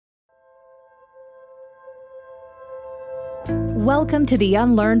Welcome to the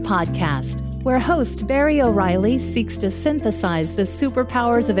Unlearn Podcast, where host Barry O'Reilly seeks to synthesize the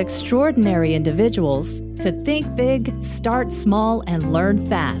superpowers of extraordinary individuals to think big, start small, and learn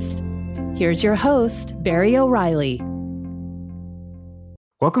fast. Here's your host, Barry O'Reilly.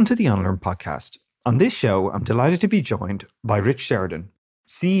 Welcome to the Unlearn Podcast. On this show, I'm delighted to be joined by Rich Sheridan,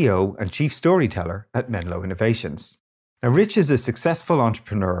 CEO and Chief Storyteller at Menlo Innovations. Now, Rich is a successful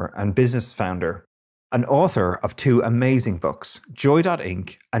entrepreneur and business founder, an author of two amazing books, Joy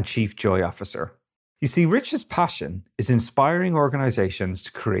Inc. and Chief Joy Officer. You see, Rich's passion is inspiring organizations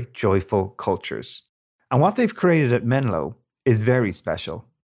to create joyful cultures. And what they've created at Menlo is very special.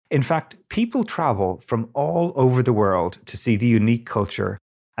 In fact, people travel from all over the world to see the unique culture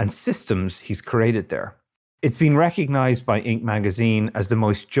and systems he's created there. It's been recognized by Inc. magazine as the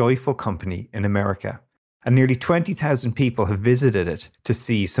most joyful company in America, and nearly 20,000 people have visited it to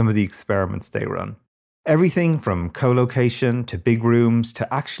see some of the experiments they run. Everything from co-location to big rooms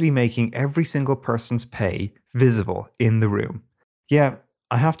to actually making every single person's pay visible in the room. Yeah,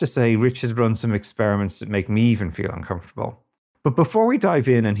 I have to say, Rich has run some experiments that make me even feel uncomfortable. But before we dive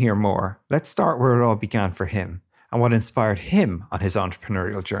in and hear more, let's start where it all began for him and what inspired him on his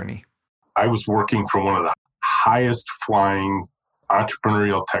entrepreneurial journey. I was working for one of the highest flying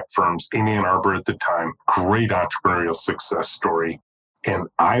entrepreneurial tech firms in Ann Arbor at the time. Great entrepreneurial success story. And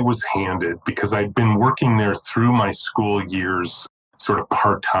I was handed, because I'd been working there through my school years, sort of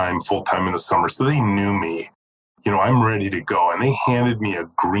part-time, full-time in the summer. So they knew me, I'm ready to go. And they handed me a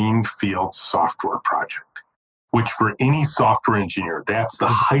greenfield software project, which for any software engineer, that's the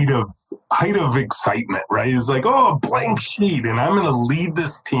height of excitement, right? It's like, a blank sheet, and I'm going to lead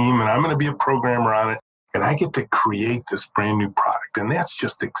this team, and I'm going to be a programmer on it, and I get to create this brand new product. And that's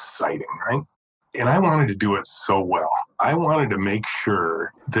just exciting, right? And I wanted to do it so well. I wanted to make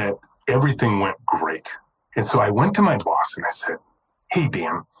sure that everything went great. And so I went to my boss and I said, hey,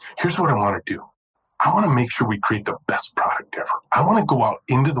 Dan, here's what I want to do. I want to make sure we create the best product ever. I want to go out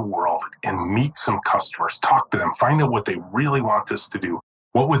into the world and meet some customers, talk to them, find out what they really want this to do,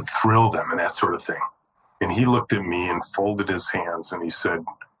 what would thrill them, and that sort of thing. And he looked at me and folded his hands and he said,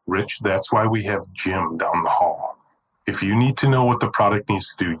 Rich, that's why we have Jim down the hall. If you need to know what the product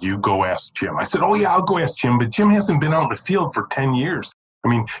needs to do, you go ask Jim. I said, I'll go ask Jim, but Jim hasn't been out in the field for 10 years. I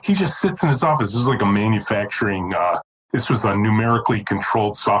mean, he just sits in his office. This was like a manufacturing, this was a numerically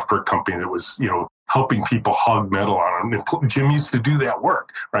controlled software company that was, helping people hug metal on them. And Jim used to do that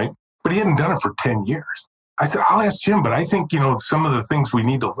work, right? But he hadn't done it for 10 years. I said, I'll ask Jim, but I think, some of the things we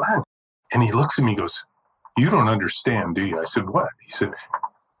need to learn. And he looks at me and goes, you don't understand, do you? I said, what? He said,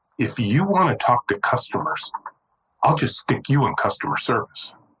 if you want to talk to customers, I'll just stick you in customer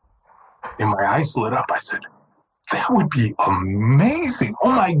service. And my eyes lit up. I said, that would be amazing.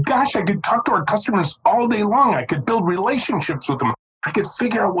 Oh my gosh, I could talk to our customers all day long. I could build relationships with them. I could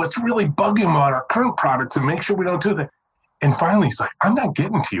figure out what's really bugging them about our current products and make sure we don't do that. And finally, he's like, I'm not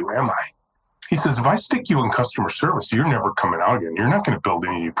getting to you, am I? He says, if I stick you in customer service, you're never coming out again. You're not going to build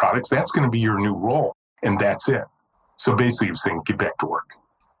any new products. That's going to be your new role. And that's it. So basically, he was saying, get back to work.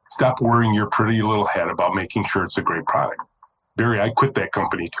 Stop worrying your pretty little head about making sure it's a great product. Barry, I quit that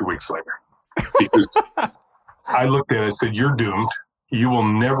company 2 weeks later because I looked at it and said, you're doomed. You will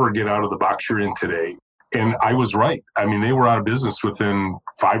never get out of the box you're in today. And I was right. I mean, they were out of business within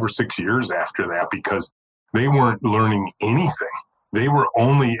 5 or 6 years after that because they weren't learning anything. They were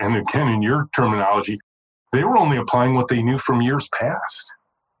only, and again, in your terminology, they were only applying what they knew from years past.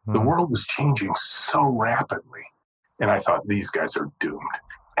 The world was changing so rapidly. And I thought, these guys are doomed.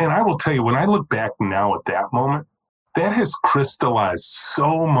 And I will tell you, when I look back now at that moment, that has crystallized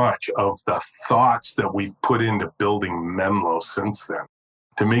so much of the thoughts that we've put into building Menlo since then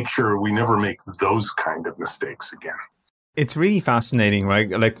to make sure we never make those kind of mistakes again. It's really fascinating, right?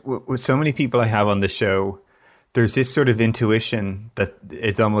 Like with so many people I have on the show, there's this sort of intuition that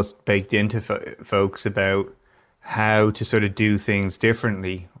is almost baked into folks about how to sort of do things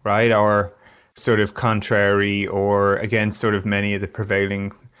differently, right? Or sort of contrary or against sort of many of the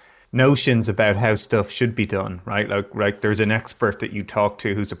prevailing notions about how stuff should be done, right? Like there's an expert that you talk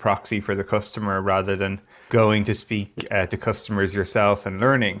to who's a proxy for the customer rather than going to speak to customers yourself and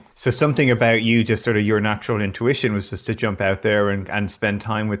learning. So something about you, just sort of your natural intuition was just to jump out there and spend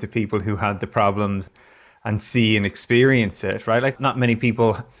time with the people who had the problems and see and experience it, right? Like not many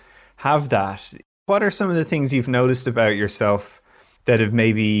people have that. What are some of the things you've noticed about yourself that have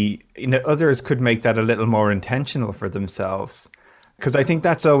maybe, others could make that a little more intentional for themselves? Because I think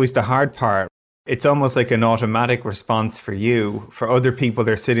that's always the hard part. It's almost like an automatic response for you. For other people,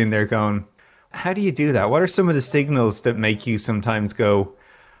 they're sitting there going, how do you do that? What are some of the signals that make you sometimes go,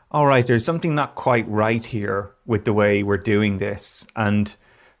 all right, there's something not quite right here with the way we're doing this, and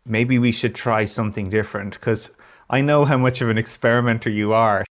maybe we should try something different? Because I know how much of an experimenter you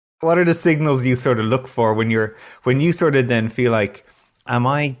are. What are the signals you sort of look for when you sort of then feel like, am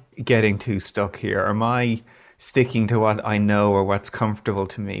I getting too stuck here? Am I sticking to what I know or what's comfortable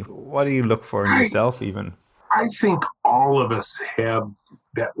to me? What do you look for in yourself even? I think all of us have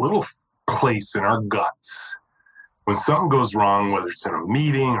that little place in our guts when something goes wrong, whether it's in a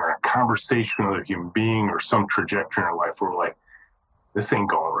meeting or a conversation with a human being or some trajectory in our life, where we're like, this ain't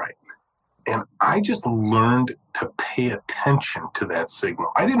going right. And I just learned to pay attention to that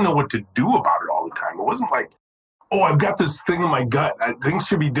signal. I didn't know what to do about it all the time. It wasn't like, oh, I've got this thing in my gut. Things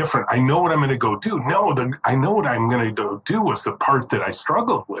should be different. I know what I'm going to go do. No, I know what I'm going to go do was the part that I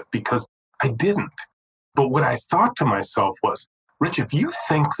struggled with because I didn't. But what I thought to myself was, Rich, if you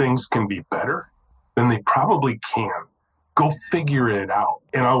think things can be better, then they probably can. Go figure it out.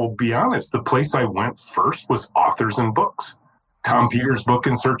 And I will be honest, the place I went first was authors and books. Tom Peters' book,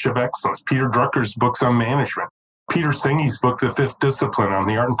 In Search of Excellence, Peter Drucker's books on management, Peter Singe's book, The Fifth Discipline, on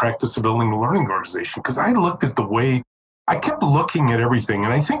the art and practice of building a learning organization. Because I looked at the way, I kept looking at everything.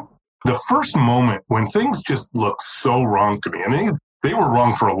 And I think the first moment when things just looked so wrong to me, and they were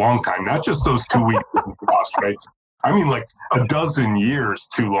wrong for a long time, not just those 2 weeks, right? I mean, like a dozen years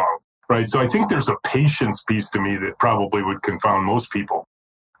too long, right? So I think there's a patience piece to me that probably would confound most people.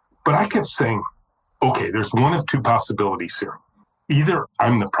 But I kept saying, okay, there's one of two possibilities here. Either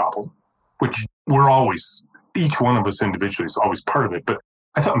I'm the problem, which we're always, each one of us individually is always part of it. But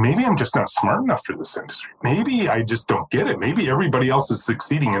I thought maybe I'm just not smart enough for this industry. Maybe I just don't get it. Maybe everybody else is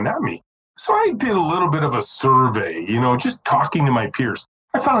succeeding and not me. So I did a little bit of a survey, just talking to my peers.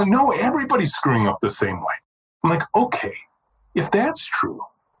 I found out, no, everybody's screwing up the same way. I'm like, okay, if that's true,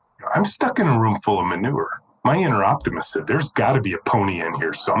 I'm stuck in a room full of manure. My inner optimist said, there's got to be a pony in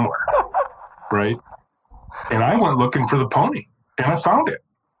here somewhere, right? And I went looking for the pony, and I found it.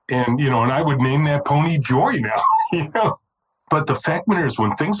 And, and I would name that pony Joy now, But the fact is,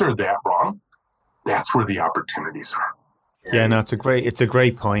 when things are that wrong, that's where the opportunities are. Yeah, no, it's a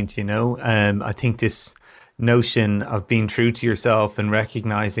great point, I think this notion of being true to yourself and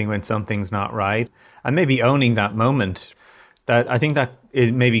recognizing when something's not right and maybe owning that moment, that I think that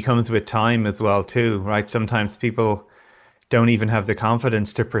it maybe comes with time as well too, right? Sometimes people don't even have the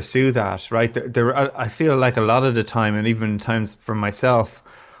confidence to pursue that, right? I feel like a lot of the time, and even times for myself,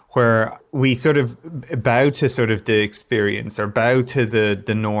 where we sort of bow to sort of the experience or bow to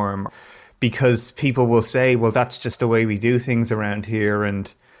the norm, because people will say, well, that's just the way we do things around here.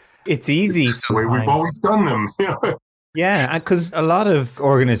 And it's easy sometimes. The way we've always done them. Yeah, because a lot of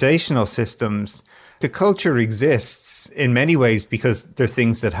organizational systems, the culture exists in many ways because there are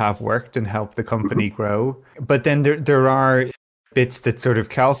things that have worked and helped the company grow. But then there are bits that sort of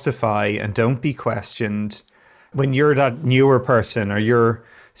calcify and don't be questioned. When you're that newer person, or you're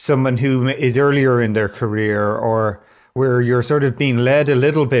someone who is earlier in their career, or where you're sort of being led a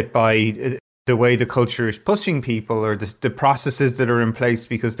little bit by the way the culture is pushing people, or the processes that are in place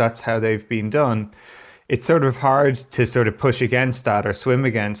because that's how they've been done, it's sort of hard to sort of push against that or swim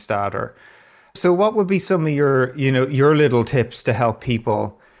against that. So what would be some of your little tips to help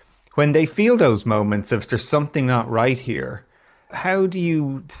people when they feel those moments of there's something not right here? How do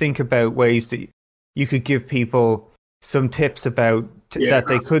you think about ways that you could give people some tips about that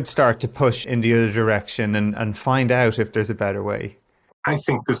they could start to push in the other direction and find out if there's a better way? I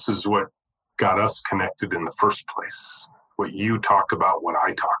think this is what got us connected in the first place. What you talk about, what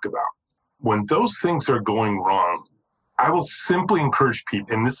I talk about. When those things are going wrong, I will simply encourage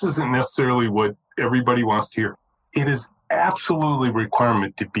people, and this isn't necessarily what everybody wants to hear, it is absolutely a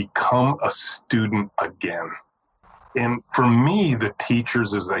requirement to become a student again. And for me, the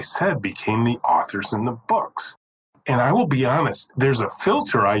teachers, as I said, became the authors in the books. And I will be honest, there's a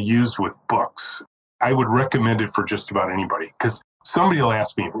filter I use with books. I would recommend it for just about anybody, because somebody will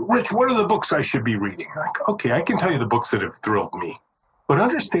ask me, Rich, what are the books I should be reading? I'm like, okay, I can tell you the books that have thrilled me. But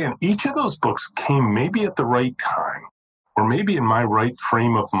understand, each of those books came maybe at the right time, or maybe in my right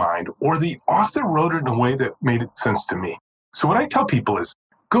frame of mind, or the author wrote it in a way that made sense to me. So what I tell people is,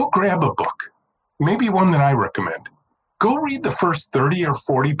 go grab a book, maybe one that I recommend. Go read the first 30 or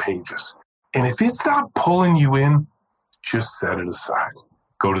 40 pages. And if it's not pulling you in, just set it aside.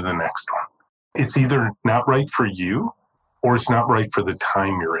 Go to the next one. It's either not right for you, or it's not right for the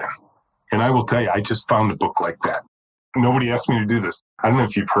time you're in. And I will tell you, I just found a book like that. Nobody asked me to do this. I don't know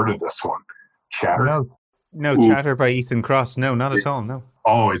if you've heard of this one. Chatter? No, Chatter by Ethan Kross. No, not at all, no.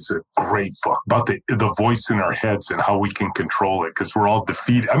 Oh, it's a great book about the voice in our heads and how we can control it, because we're all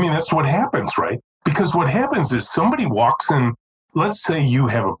defeated. I mean, that's what happens, right? Because what happens is somebody walks in let's say you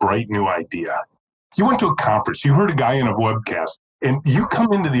have a bright new idea. You went to a conference, you heard a guy in a webcast, and you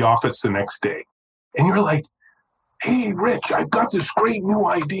come into the office the next day and you're like, hey, Rich, I've got this great new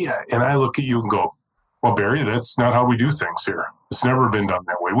idea. And I look at you and go, well, Barry, that's not how we do things here. It's never been done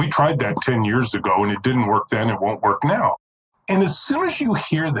that way. We tried that 10 years ago and it didn't work then. It won't work now. And as soon as you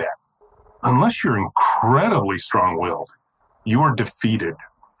hear that, unless you're incredibly strong-willed, you are defeated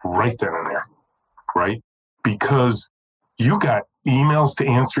right then and there, right? Because you got emails to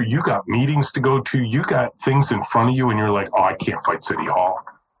answer, you got meetings to go to, you got things in front of you, and you're like, oh, I can't fight City Hall.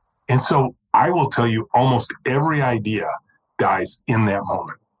 And so I will tell you, almost every idea dies in that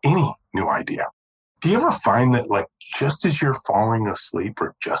moment, any new idea. Do you ever find that, like, just as you're falling asleep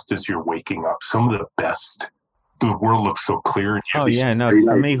or just as you're waking up, some of the best, the world looks so clear. And oh, yeah, no, it's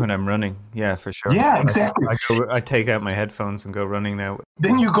for me when I'm running. Yeah, for sure. Yeah, exactly. I take out my headphones and go running now.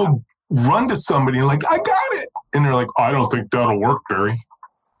 Then you go run to somebody and like, I got it. And they're like, I don't think that'll work, Barry.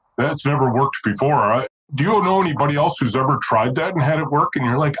 That's never worked before. Do you know anybody else who's ever tried that and had it work? And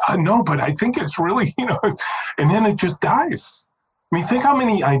you're like, no, but I think it's really, and then it just dies. I mean, think how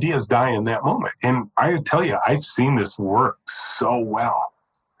many ideas die in that moment. And I tell you, I've seen this work so well.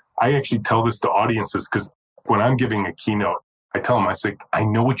 I actually tell this to audiences because when I'm giving a keynote, I tell them, I say, I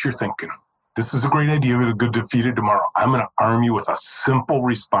know what you're thinking. This is a great idea. We'll go defeat it tomorrow. I'm going to arm you with a simple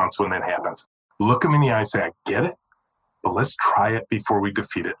response when that happens. Look them in the eye and say, I get it, but let's try it before we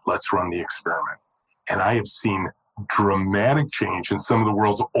defeat it. Let's run the experiment. And I have seen dramatic change in some of the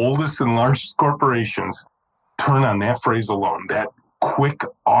world's oldest and largest corporations turn on that phrase alone, that quick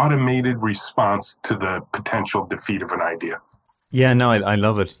automated response to the potential defeat of an idea. Yeah, no, I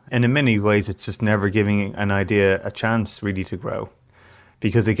love it. And in many ways, it's just never giving an idea a chance really to grow.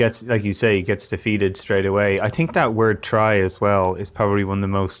 Because it gets, like you say, it gets defeated straight away. I think that word try as well is probably one of the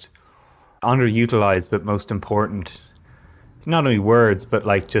most underutilized but most important, not only words, but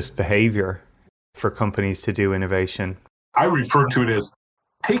like just behavior for companies to do innovation. I refer to it as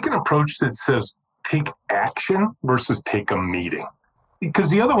take an approach that says take action versus take a meeting. Because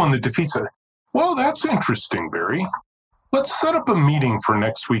the other one that defeats it, well, that's interesting, Barry. Let's set up a meeting for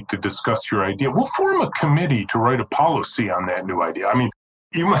next week to discuss your idea. We'll form a committee to write a policy on that new idea. I mean,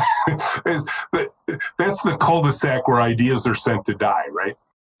 you might, that's the cul-de-sac where ideas are sent to die, right?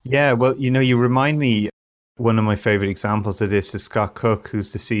 Yeah, well, you remind me, one of my favorite examples of this is Scott Cook,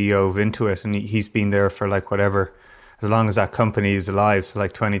 who's the CEO of Intuit, and he's been there for like whatever, as long as that company is alive, so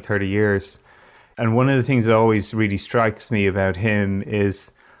like 20, 30 years. And one of the things that always really strikes me about him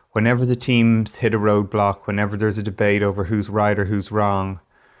is whenever the teams hit a roadblock, whenever there's a debate over who's right or who's wrong,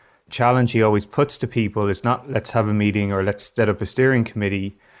 challenge he always puts to people is not let's have a meeting or let's set up a steering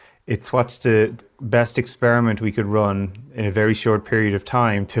committee. It's what's the best experiment we could run in a very short period of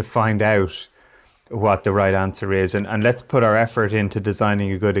time to find out what the right answer is. And let's put our effort into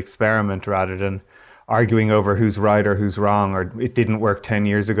designing a good experiment rather than arguing over who's right or who's wrong, or it didn't work 10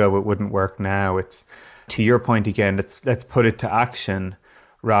 years ago, it wouldn't work now. It's, to your point again, let's put it to action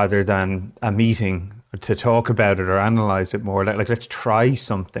rather than a meeting to talk about it or analyze it more. Like let's try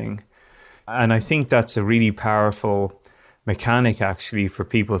something. And I think that's a really powerful mechanic actually for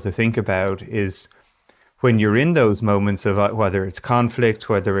people to think about, is when you're in those moments of whether it's conflict,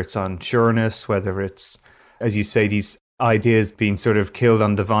 whether it's unsureness, whether it's, as you say, these ideas being sort of killed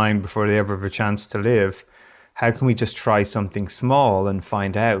on the vine before they ever have a chance to live, how can we just try something small and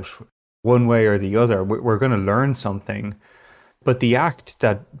find out one way or the other? We're going to learn something. But the act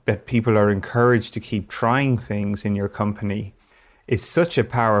that people are encouraged to keep trying things in your company is such a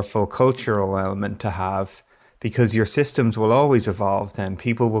powerful cultural element to have, because your systems will always evolve then.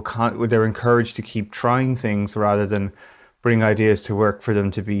 People they're encouraged to keep trying things rather than bring ideas to work for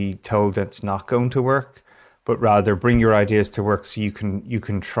them to be told that it's not going to work, but rather bring your ideas to work so you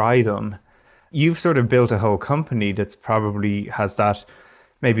can try them. You've sort of built a whole company that's probably has that,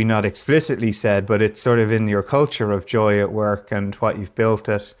 maybe not explicitly said, but it's sort of in your culture of joy at work, and what you've built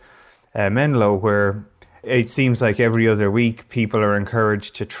at Menlo, where it seems like every other week people are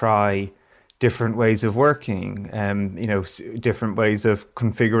encouraged to try different ways of working, different ways of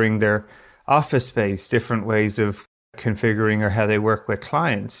configuring their office space, different ways of configuring or how they work with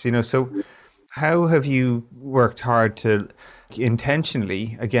clients. So how have you worked hard to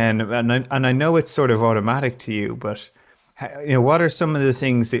intentionally, again, and I know it's sort of automatic to you, but what are some of the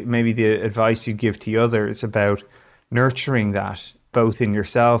things that maybe the advice you give to others about nurturing that, both in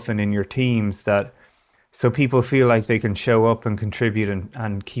yourself and in your teams, that so people feel like they can show up and contribute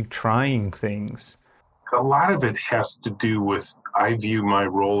and keep trying things? A lot of it has to do with, I view my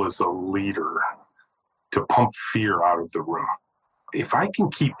role as a leader to pump fear out of the room. if I can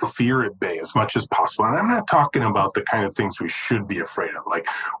keep fear at bay as much as possible, and I'm not talking about the kind of things we should be afraid of, like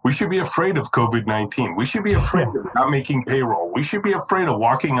we should be afraid of COVID-19. We should be afraid of not making payroll. We should be afraid of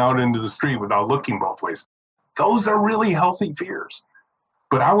walking out into the street without looking both ways. Those are really healthy fears.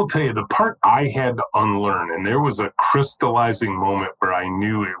 But I will tell you, the part I had to unlearn, and there was a crystallizing moment where I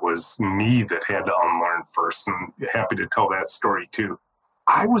knew it was me that had to unlearn first, and happy to tell that story too.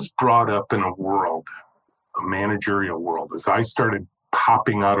 I was brought up in a world, a managerial world, as I started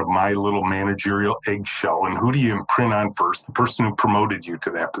popping out of my little managerial eggshell. And who do you imprint on first? The person who promoted you to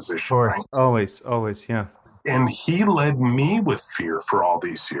that position. Of course, right? always, yeah. And he led me with fear for all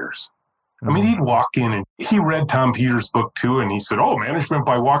these years. I mean, he'd walk in and he read Tom Peters' book too, and he said, oh, management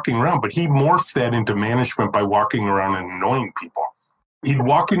by walking around. But he morphed that into management by walking around and annoying people. He'd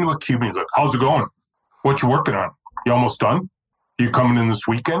walk into a cube and he'd be like, how's it going? What you working on? You almost done? You coming in this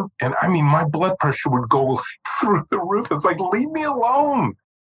weekend? And I mean, my blood pressure would go like through the roof. It's like, leave me alone,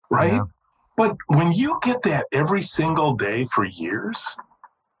 right? Yeah. But when you get that every single day for years,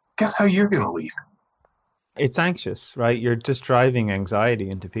 guess how you're going to lead? It's anxious, right? You're just driving anxiety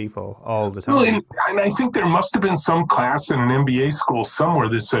into people all the time. Well, and I think there must have been some class in an MBA school somewhere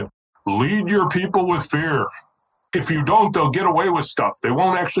that said, lead your people with fear. If you don't, they'll get away with stuff. They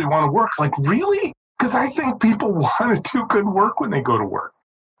won't actually want to work. Like, really? Because I think people want to do good work when they go to work,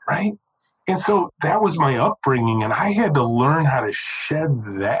 right? And so that was my upbringing, and I had to learn how to shed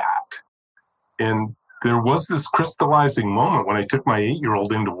that. And there was this crystallizing moment when I took my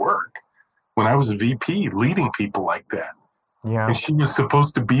 8-year-old into work, when I was a VP, leading people like that. Yeah. And she was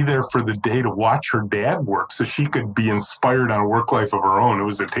supposed to be there for the day to watch her dad work so she could be inspired on a work life of her own. It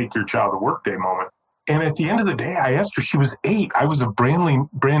was a take your child to work day moment. And at the end of the day, I asked her, she was 8. I was a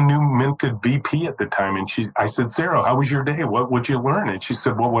brand new minted VP at the time. And I said, Sarah, how was your day? What would you learn? And she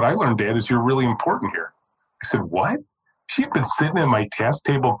said, well, what I learned, Dad, is you're really important here. I said, what? She'd been sitting at my task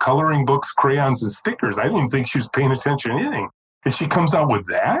table, coloring books, crayons, and stickers. I didn't think she was paying attention to anything. And she comes out with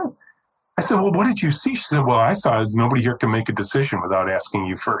that? I said, well, what did you see? She said, well, I saw is nobody here can make a decision without asking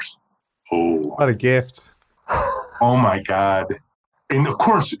you first. Oh. What a gift. Oh, my God. And, of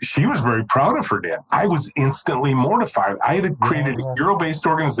course, she was very proud of her dad. I was instantly mortified. I had created a hero-based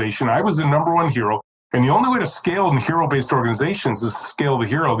organization. I was the number one hero. And the only way to scale in hero-based organizations is to scale the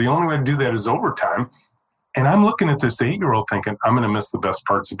hero. The only way to do that is overtime. And I'm looking at this 8-year-old thinking, I'm going to miss the best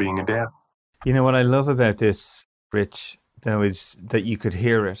parts of being a dad. You know, what I love about this, Rich, though, is that you could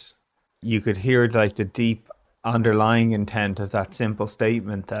hear it. You could hear like the deep underlying intent of that simple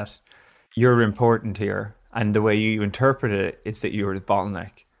statement that you're important here. And the way you interpret it is that you're the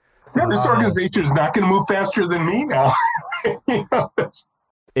bottleneck. Yeah, this organization is not going to move faster than me now.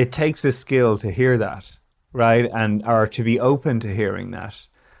 It takes a skill to hear that, right? Or to be open to hearing that.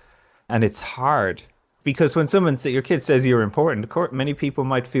 And it's hard because when your kid says you're important, many people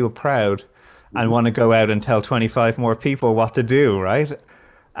might feel proud and want to go out and tell 25 more people what to do, right?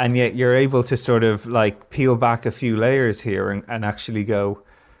 And yet you're able to sort of like peel back a few layers here and actually go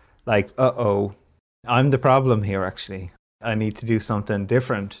like, uh-oh, I'm the problem here, actually. I need to do something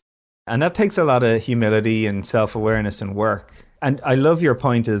different. And that takes a lot of humility and self-awareness and work. And I love your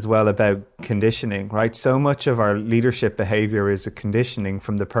point as well about conditioning, right? So much of our leadership behavior is a conditioning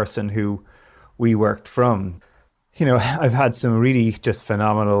from the person who we worked from. You know, I've had some really just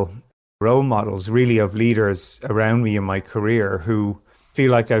phenomenal role models, really, of leaders around me in my career who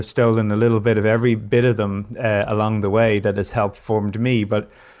feel like I've stolen a little bit of every bit of them along the way that has helped formed me.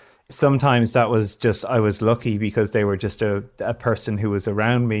 But sometimes that was just, I was lucky because they were just a person who was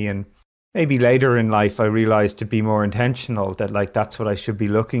around me. And maybe later in life, I realized to be more intentional that like, that's what I should be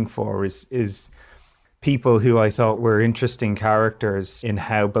looking for is people who I thought were interesting characters in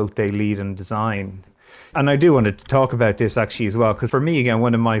how both they lead and design. And I do want to talk about this actually as well, because for me, again,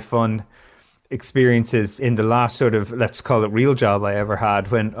 one of my fun experiences in the last sort of, let's call it real job I ever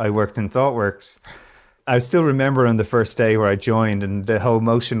had when I worked in ThoughtWorks. I still remember on the first day where I joined, and the whole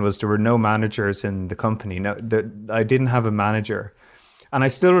motion was there were no managers in the company. I didn't have a manager. And I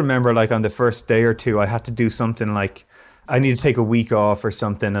still remember like on the first day or two, I had to do something like, I need to take a week off or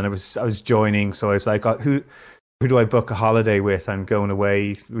something. And I was joining. So I was like, who do I book a holiday with? I'm going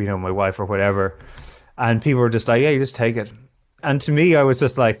away, you know, my wife or whatever. And people were just like, yeah, you just take it. And to me, I was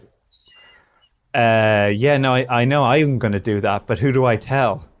just like, I know I'm going to do that, but who do I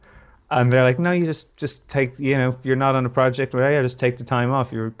tell? And they're like, no, you just take, you know, if you're not on a project, well, yeah, just take the time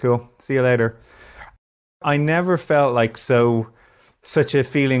off. You're cool. See you later. I never felt like such a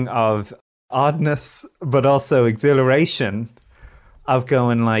feeling of oddness, but also exhilaration of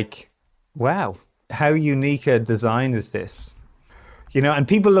going like, wow, how unique a design is this? You know, and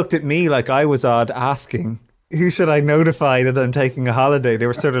people looked at me like I was odd asking, who should I notify that I'm taking a holiday? They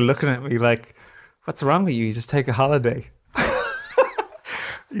were sort of looking at me like, what's wrong with you? You just take a holiday.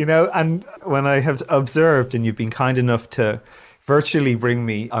 And when I have observed, and you've been kind enough to virtually bring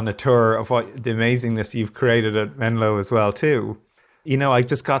me on a tour of what the amazingness you've created at Menlo as well too. I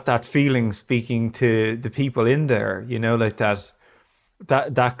just got that feeling speaking to the people in there, like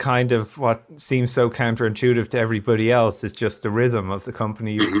that kind of what seems so counterintuitive to everybody else is just the rhythm of the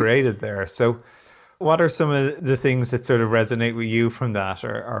company you've created there. So what are some of the things that sort of resonate with you from that?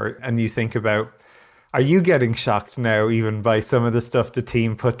 And you think about, are you getting shocked now even by some of the stuff the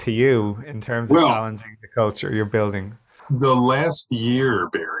team put to you in terms of challenging the culture you're building? The last year,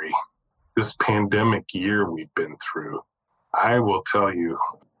 Barry, this pandemic year we've been through, I will tell you,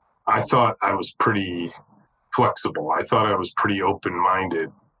 I thought I was pretty flexible. I thought I was pretty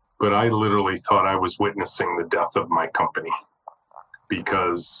open-minded, but I literally thought I was witnessing the death of my company,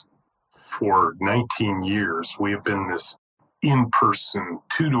 because for 19 years, we have been this in-person,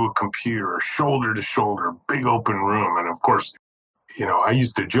 two to a computer, shoulder to shoulder, big open room. And of course, I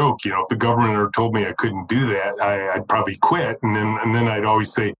used to joke, if the governor told me I couldn't do that, I'd probably quit. And then I'd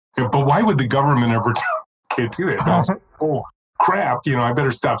always say, but why would the government ever can't do that? Like, oh, crap, I better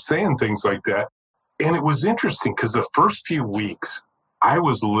stop saying things like that. And it was interesting because the first few weeks, I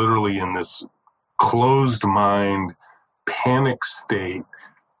was literally in this closed mind, panic state.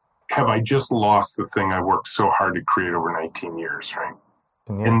 Have I just lost the thing I worked so hard to create over 19 years, right?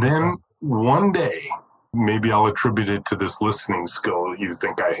 Yeah. And then one day, maybe I'll attribute it to this listening skill you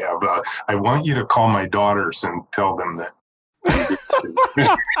think I have. I want you to call my daughters and tell them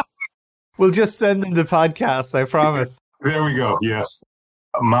that. We'll just send them the podcast, I promise. There we go, yes.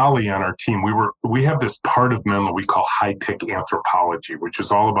 Molly on our team, we have this part of Menlo we call high-tech anthropology, which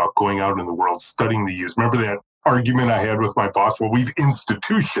is all about going out in the world, studying the use. Remember that argument I had with my boss? Well, we've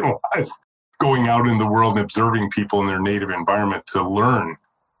institutionalized going out in the world and observing people in their native environment to learn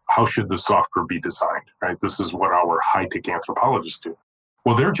how should the software be designed, right? This is what our high-tech anthropologists do.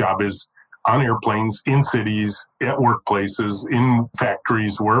 Well, their job is on airplanes, in cities, at workplaces, in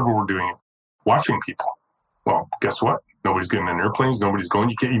factories, wherever we're doing it, watching people. Well, guess what? Nobody's getting in airplanes. Nobody's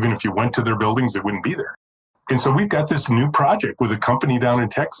going. You can't, even if you went to their buildings, it wouldn't be there. And so we've got this new project with a company down in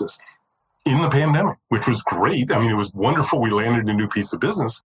Texas in the pandemic, which was great. I mean, it was wonderful. We landed a new piece of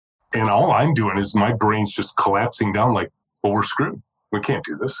business. And all I'm doing is my brain's just collapsing down like, well, we're screwed. We can't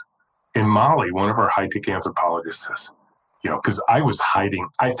do this. And Molly, one of our high-tech anthropologists, says, because I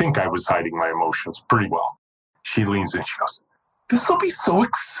think I was hiding my emotions pretty well. She leans in, she goes, this will be so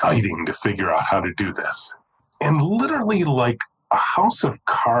exciting to figure out how to do this. And literally like a house of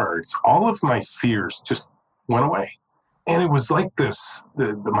cards, all of my fears just went away. And it was like this,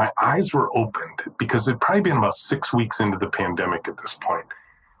 my eyes were opened because it'd probably been about 6 weeks into the pandemic at this point.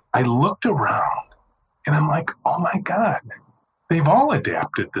 I looked around and I'm like, oh my God, they've all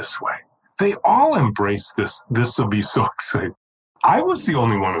adapted this way. They all embraced this. This will be so exciting. I was the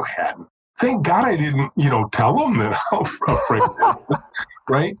only one who hadn't. Thank God I didn't, tell them that I'm afraid of it,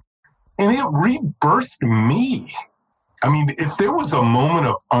 right? And it rebirthed me. I mean, if there was a moment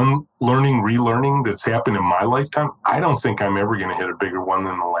of unlearning, relearning that's happened in my lifetime, I don't think I'm ever going to hit a bigger one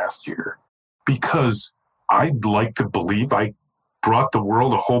than the last year, because I'd like to believe I brought the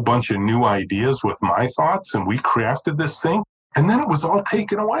world a whole bunch of new ideas with my thoughts, and we crafted this thing, and then it was all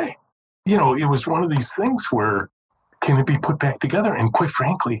taken away. It was one of these things where, can it be put back together? And quite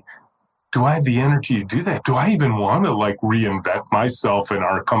frankly, do I have the energy to do that? Do I even want to reinvent myself and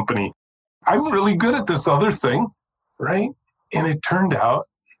our company? I'm really good at this other thing, right? And it turned out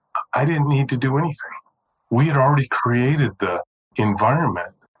I didn't need to do anything. We had already created the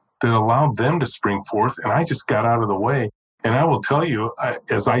environment that allowed them to spring forth, and I just got out of the way. And I will tell you,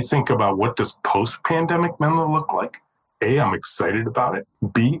 as I think about what does post-pandemic Menlo look like, A, I'm excited about it.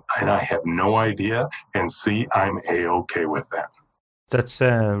 B, and I have no idea. And C, I'm A-okay with that. That's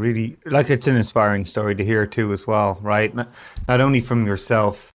really, it's an inspiring story to hear too as well, right? Not only from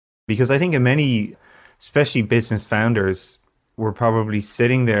yourself, because I think many, especially business founders, were probably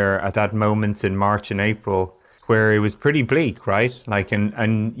sitting there at that moment in March and April where it was pretty bleak, right?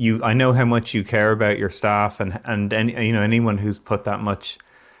 And you, I know how much you care about your staff and anyone who's put that much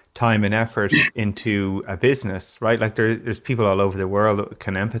time and effort into a business, right? There's people all over the world that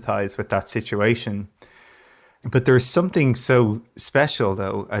can empathize with that situation. But there's something so special,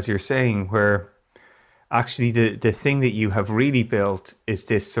 though, as you're saying, where actually the thing that you have really built is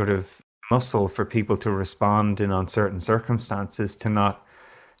this sort of muscle for people to respond in uncertain circumstances,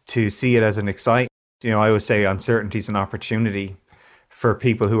 to see it as an excitement. I always say uncertainty is an opportunity for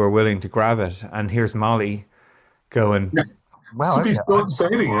people who are willing to grab it. And here's Molly going, This would be so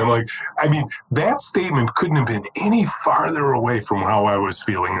exciting. I'm like, I mean, that statement couldn't have been any farther away from how I was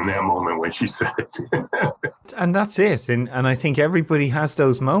feeling in that moment when she said it. And that's it. And I think everybody has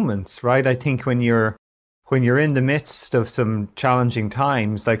those moments, right? I think when you're in the midst of some challenging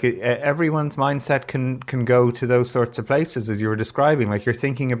times, like everyone's mindset can go to those sorts of places, as you were describing. Like you're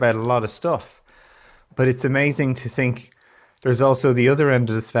thinking about a lot of stuff, but it's amazing to think there's also the other end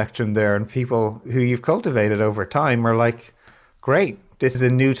of the spectrum there, and people who you've cultivated over time are like, great, this is a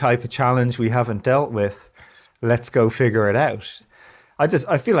new type of challenge we haven't dealt with. Let's go figure it out. I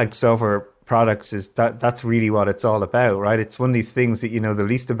feel like software products that's really what it's all about, right? It's one of these things that you know the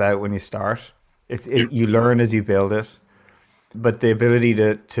least about when you start. You learn as you build it, but the ability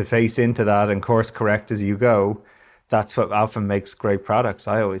to face into that and course correct as you go, that's what often makes great products,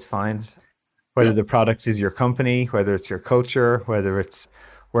 I always find. Whether the product is your company, whether it's your culture, whether it's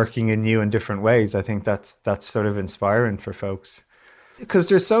working in new and different ways, I think that's sort of inspiring for folks. Because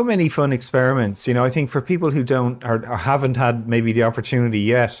there's so many fun experiments, you know. I think for people who don't or haven't had maybe the opportunity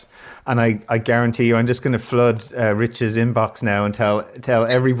yet, and I guarantee you, I'm just going to flood Rich's inbox now and tell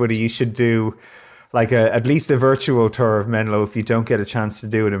everybody you should do like at least a virtual tour of Menlo if you don't get a chance to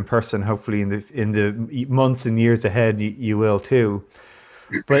do it in person. Hopefully in the months and years ahead, you will too.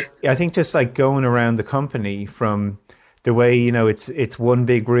 But I think just like going around the company from the way, you know, it's one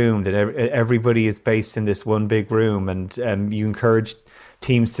big room that everybody is based in this one big room, and you encourage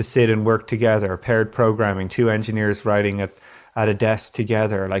teams to sit and work together, paired programming, 2 engineers writing at a desk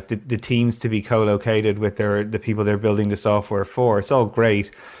together, like the teams to be co-located with the people they're building the software for. It's all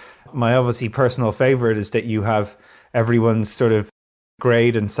great. My obviously personal favorite is that you have everyone's sort of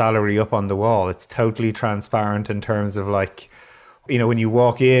grade and salary up on the wall. It's totally transparent in terms of like, you know, when you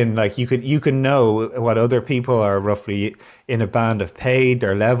walk in, like you can know what other people are roughly in a band of pay,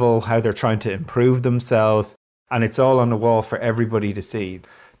 their level, how they're trying to improve themselves. And it's all on the wall for everybody to see.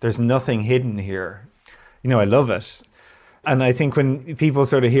 There's nothing hidden here. You know, I love it. And I think when people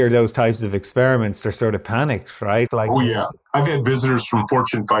sort of hear those types of experiments, they're sort of panicked, right? Like, oh, yeah. I've had visitors from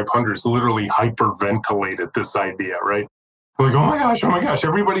Fortune 500s literally hyperventilate at this idea, right? Like, oh my gosh,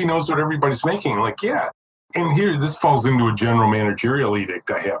 everybody knows what everybody's making. Like, yeah. And here, this falls into a general managerial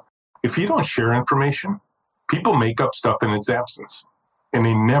edict I have. If you don't share information, people make up stuff in its absence. And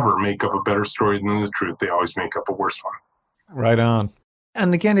they never make up a better story than the truth. They always make up a worse one. Right on.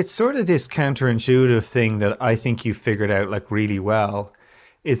 And again, it's sort of this counterintuitive thing that I think you figured out like really well,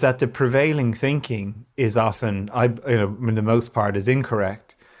 is that the prevailing thinking is often, in the most part, is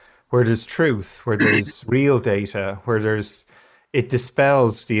incorrect. Where there's truth, where there's real data, where it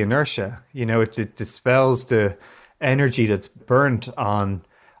dispels the inertia. You know, it dispels the energy that's burnt on,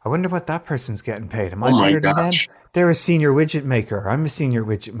 I wonder what that person's getting paid. Am I better than them? They're a senior widget maker. I'm a senior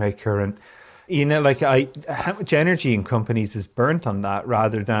widget maker. And, you know, like how much energy in companies is burnt on that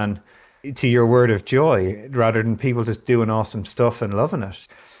rather than to your word of joy, rather than people just doing awesome stuff and loving it.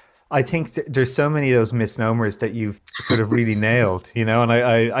 I think there's so many of those misnomers that you've sort of really nailed, you know, and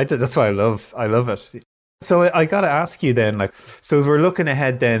I that's why I love it. So I got to ask you then, like, so as we're looking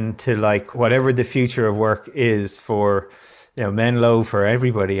ahead then to like whatever the future of work is for, you know, Menlo, for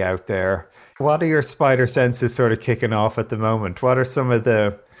everybody out there, what are your spider senses sort of kicking off at the moment? What are some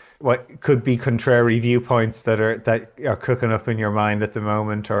of what could be contrary viewpoints that are cooking up in your mind at the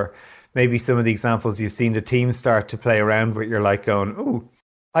moment? Or maybe some of the examples you've seen the team start to play around with, you're like going, oh,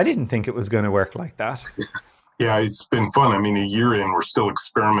 I didn't think it was going to work like that. Yeah, it's been fun. I mean, a year in, we're still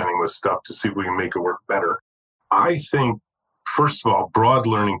experimenting with stuff to see if we can make it work better. I think, first of all, broad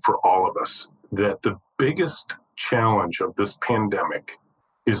learning for all of us, that the biggest challenge of this pandemic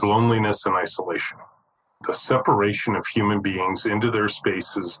is loneliness and isolation. The separation of human beings into their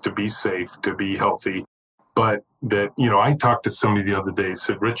spaces to be safe, to be healthy. But that, you know, I talked to somebody the other day,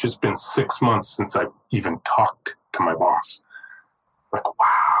 said, Rich, it's been 6 months since I've even talked to my boss. Like,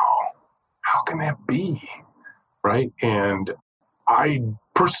 wow, how can that be? Right? And I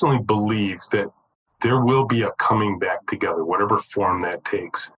personally believe that there will be a coming back together, whatever form that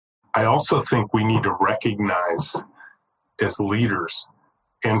takes. I also think we need to recognize as leaders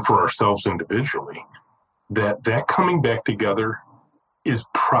and for ourselves individually that coming back together is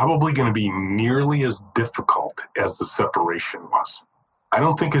probably going to be nearly as difficult as the separation was. I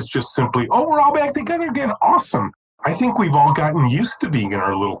don't think it's just simply, oh, we're all back together again. Awesome. I think we've all gotten used to being in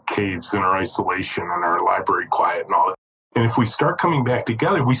our little caves, in our isolation, and our library quiet and all that. And if we start coming back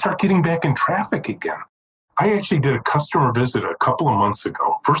together, we start getting back in traffic again. I actually did a customer visit a couple of months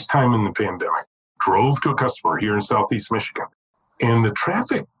ago, first time in the pandemic, drove to a customer here in Southeast Michigan. And the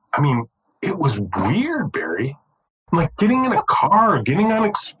traffic, I mean, it was weird, Barry. Like getting in a car, getting on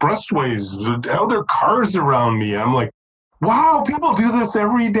expressways, other cars around me. I'm like, wow, people do this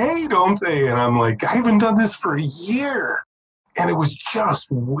every day, don't they? And I'm like, I haven't done this for a year. And it was just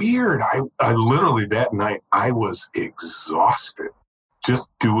weird. I literally that night, I was exhausted just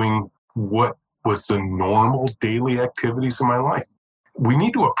doing what was the normal daily activities of my life. We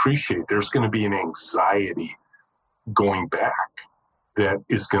need to appreciate there's going to be an anxiety going back that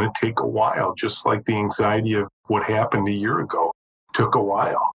is going to take a while, just like the anxiety of what happened a year ago took a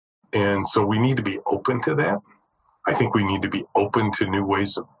while. And so we need to be open to that. I think we need to be open to new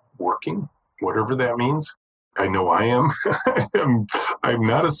ways of working, whatever that means. I know I am. I'm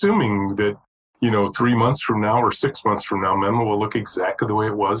not assuming that, 3 months from now or 6 months from now, Menlo will look exactly the way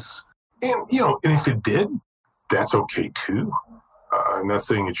it was. And, and if it did, that's okay too. I'm not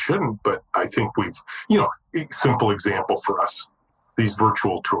saying it shouldn't, but I think we've, simple example for us, these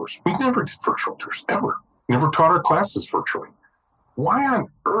virtual tours. We never did virtual tours, ever. Never taught our classes virtually. Why on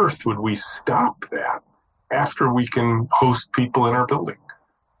earth would we stop that after we can host people in our building?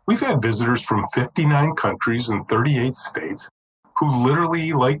 We've had visitors from 59 countries and 38 states who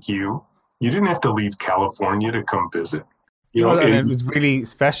literally, like you didn't have to leave California to come visit. And it was really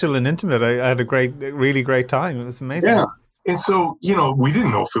special and intimate. I had a really great time. It was amazing. Yeah. And so, we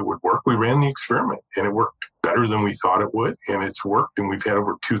didn't know if it would work. We ran the experiment and it worked better than we thought it would. And it's worked. And we've had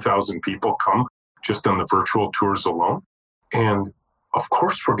over 2,000 people come just on the virtual tours alone. And of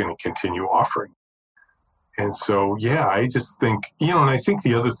course, we're going to continue offering. And so, I just think, and I think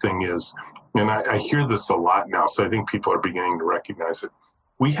the other thing is, and I hear this a lot now, so I think people are beginning to recognize it.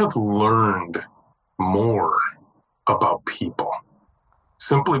 We have learned more about people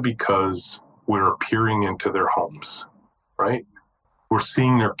simply because we're peering into their homes, right? We're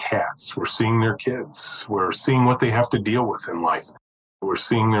seeing their cats, we're seeing their kids, we're seeing what they have to deal with in life. We're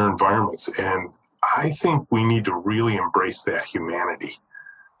seeing their environments. And I think we need to really embrace that humanity,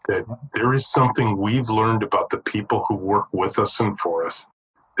 that there is something we've learned about the people who work with us and for us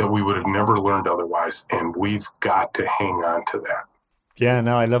that we would have never learned otherwise. And we've got to hang on to that. Yeah,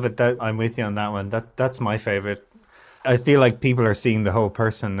 no, I love it. I'm with you on that one. That's my favorite. I feel like people are seeing the whole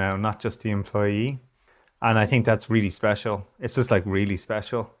person now, not just the employee. And I think that's really special. It's just like really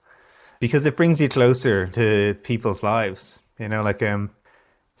special because it brings you closer to people's lives.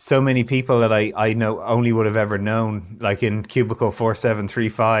 So many people that I know only would have ever known, like in cubicle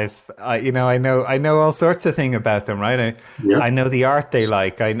 4735. I know all sorts of things about them, right? I know the art they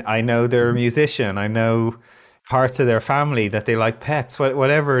like. I know they're a musician. I know parts of their family that they like, pets,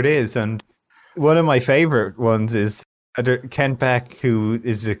 whatever it is. And one of my favorite ones is Kent Beck, who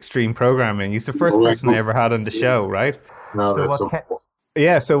is Extreme Programming. He's the first person I ever had on the show, right? No, that's so cool.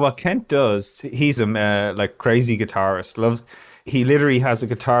 Yeah, so what Kent does, he's a crazy guitarist. He literally has a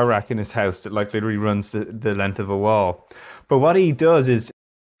guitar rack in his house that literally runs the length of a wall. But what he does is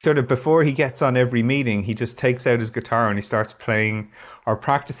sort of before he gets on every meeting, he just takes out his guitar and he starts playing or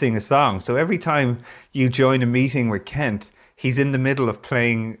practicing a song. So every time you join a meeting with Kent, he's in the middle of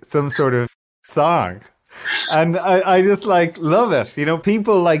playing some sort of song. And I just love it.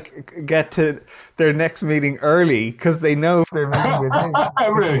 People get to their next meeting early because they know if they're meeting with me.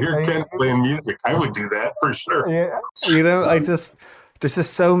 I'm going to hear Kent playing music. I would do that for sure. Yeah. There's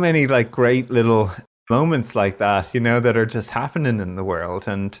just so many great little moments like that, that are just happening in the world.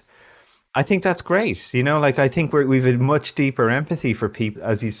 And I think that's great. I think we've a much deeper empathy for people,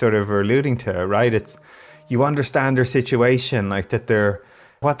 as you sort of are alluding to, right? It's, you understand their situation, that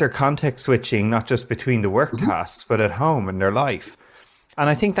they're context switching, not just between the work tasks, but at home in their life. And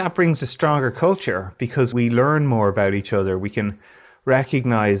I think that brings a stronger culture because we learn more about each other. We can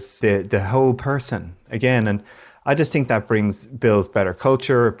recognize the whole person again. And I just think that builds better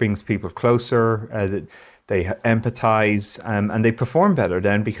culture. It brings people closer. They empathize and they perform better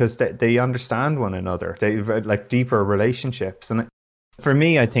then because they understand one another. They've deeper relationships. And for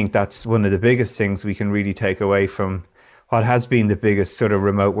me, I think that's one of the biggest things we can really take away from what has been the biggest sort of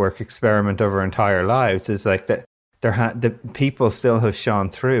remote work experiment of our entire lives is that the people still have shone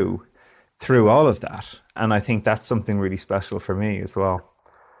through all of that. And I think that's something really special for me as well.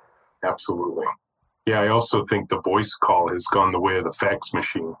 Absolutely. Yeah, I also think the voice call has gone the way of the fax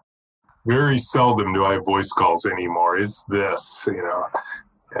machine. Very seldom do I have voice calls anymore. It's this,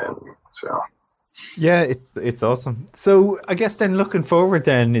 and so. Yeah, it's awesome. So I guess then looking forward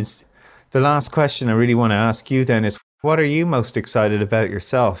then is the last question I really want to ask you then is, what are you most excited about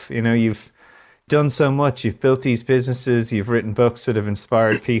yourself? You've done so much. You've built these businesses. You've written books that have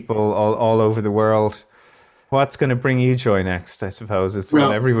inspired people all over the world. What's going to bring you joy next, I suppose, is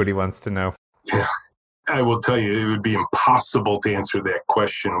what everybody wants to know. Yeah, I will tell you, it would be impossible to answer that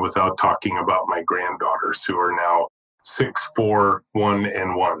question without talking about my granddaughters, who are now 6, 4, 1,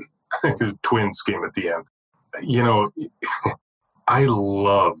 and 1. Because twins came at the end. I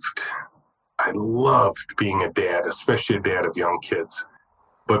loved being a dad, especially a dad of young kids.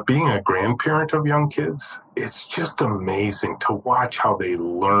 But being a grandparent of young kids, it's just amazing to watch how they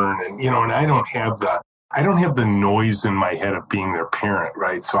learn. And, and I don't have the noise in my head of being their parent,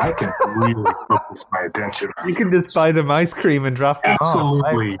 right? So I can really focus my attention on You can just buy them ice cream and drop them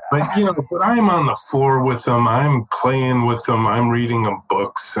Absolutely. off. But I'm on the floor with them. I'm playing with them. I'm reading them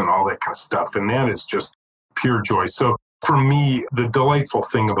books and all that kind of stuff. And that is just pure joy. So for me, the delightful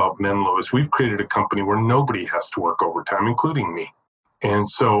thing about Menlo is we've created a company where nobody has to work overtime, including me. And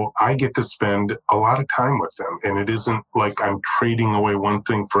so I get to spend a lot of time with them. And it isn't like I'm trading away one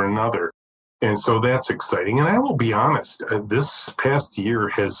thing for another. And so that's exciting. And I will be honest, this past year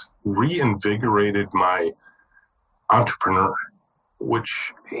has reinvigorated my entrepreneur,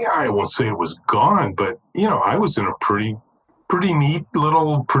 which I won't say it was gone, but, I was in a pretty neat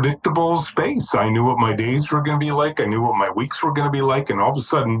little predictable space. I knew what my days were going to be like. I knew what my weeks were going to be like. And all of a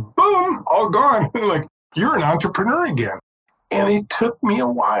sudden, boom, all gone. Like, you're an entrepreneur again. And it took me a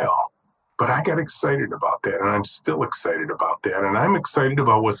while, but I got excited about that. And I'm still excited about that. And I'm excited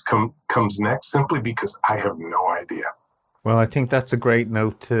about what comes next simply because I have no idea. Well, I think that's a great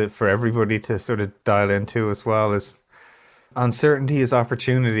note for everybody to sort of dial into as well, is uncertainty is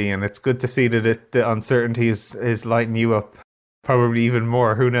opportunity. And it's good to see that the uncertainty is lighting you up probably even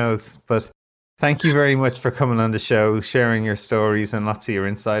more. Who knows? But thank you very much for coming on the show, sharing your stories and lots of your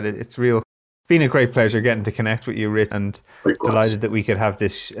insight. It's been a great pleasure getting to connect with you, Rich, and Likewise. Delighted that we could have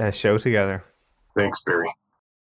this show together. Thanks, Barry.